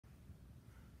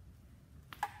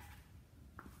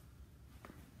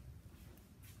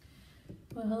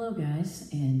Well, hello guys,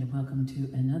 and welcome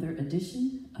to another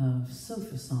edition of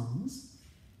Sofa Songs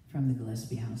from the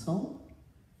Gillespie household.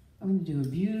 I'm going to do a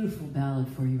beautiful ballad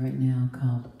for you right now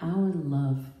called Our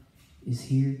Love is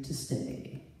Here to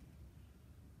Stay.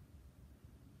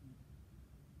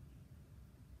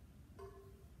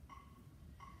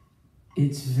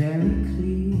 It's very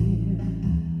clear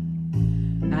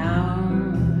our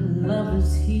love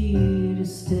is here to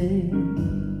stay.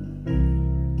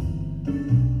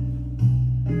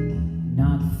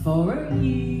 Not for a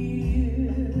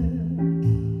year,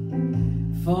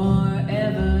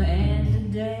 forever and a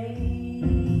day.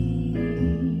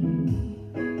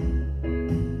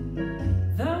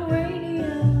 The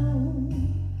radio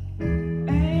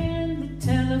and the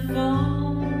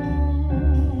telephone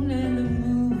and the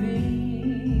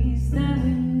movies that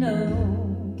we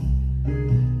know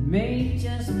may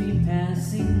just be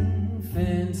passing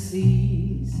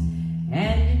fancies,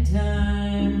 and in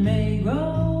time may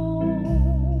grow.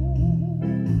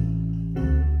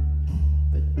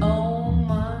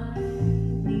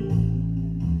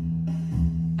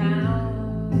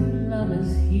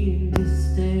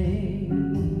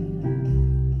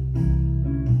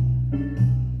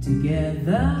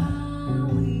 Together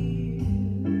we're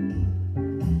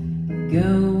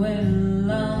going a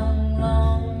long,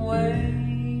 long way.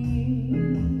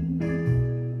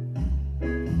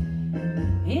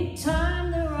 In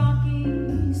time the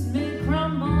Rockies may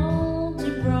crumble,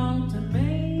 Gibraltar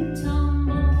may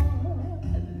tumble,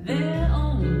 they're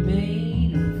only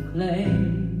made of clay,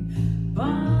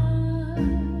 but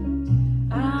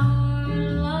our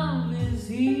love is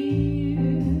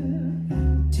here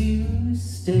to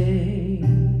stay.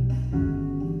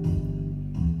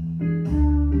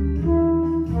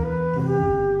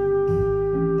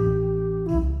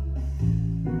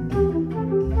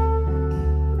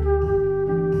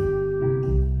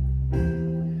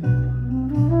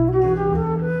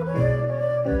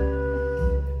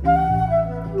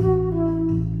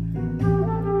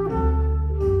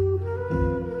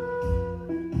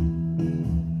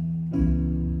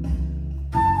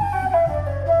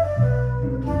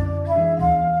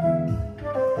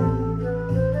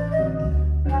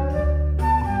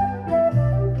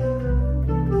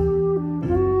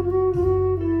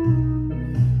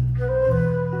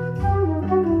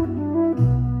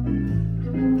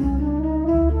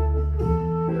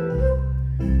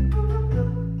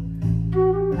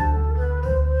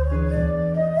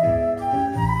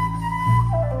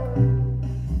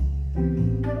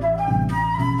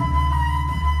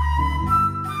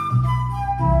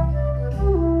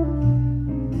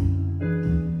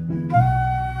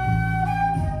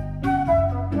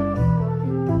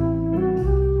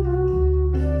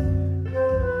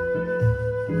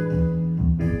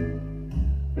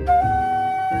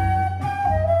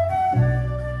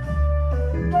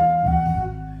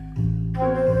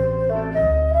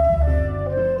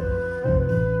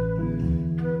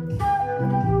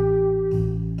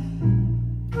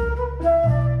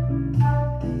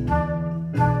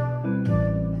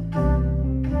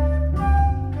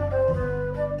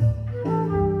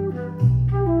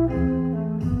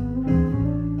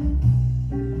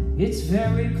 It's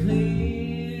very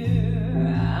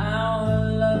clear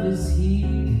our love is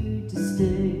here to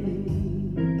stay.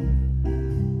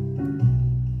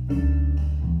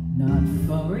 Not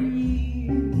for a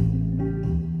year,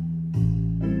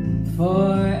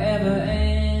 forever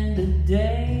and a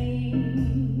day.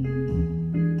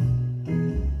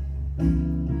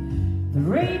 The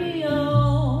radio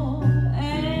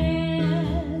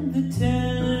and the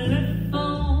telephone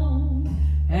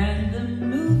and the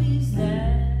movies that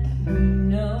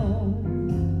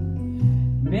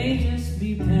may just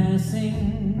be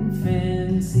passing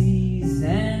fancies,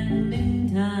 and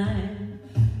in time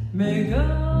may go.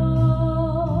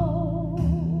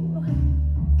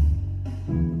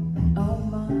 Oh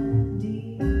my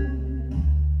dear,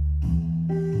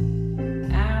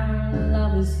 our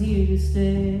love is here to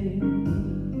stay.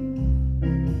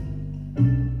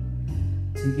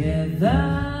 Together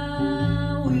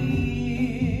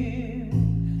we're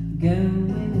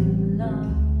going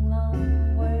long,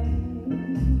 long way.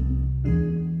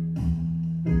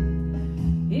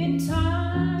 In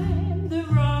time the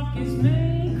Rockies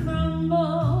may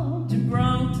crumble,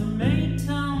 Gibraltar may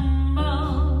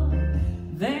tumble,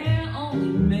 they're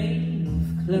only made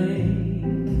of clay,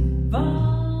 but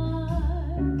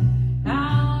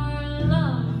our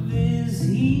love is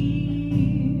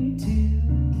here to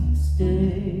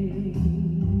stay.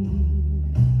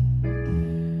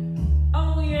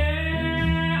 Oh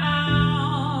yeah,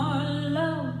 our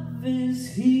love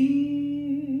is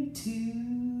here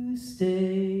to stay.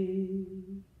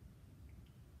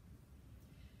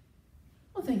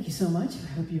 you so much.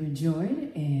 I hope you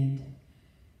enjoyed. And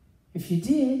if you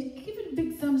did, give it a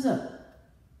big thumbs up.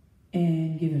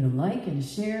 And give it a like and a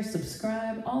share,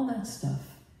 subscribe, all that stuff.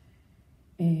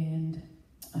 And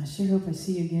I sure hope I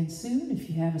see you again soon. If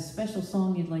you have a special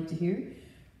song you'd like to hear,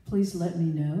 please let me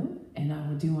know, and I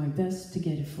will do my best to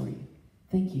get it for you.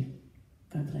 Thank you.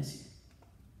 God bless you.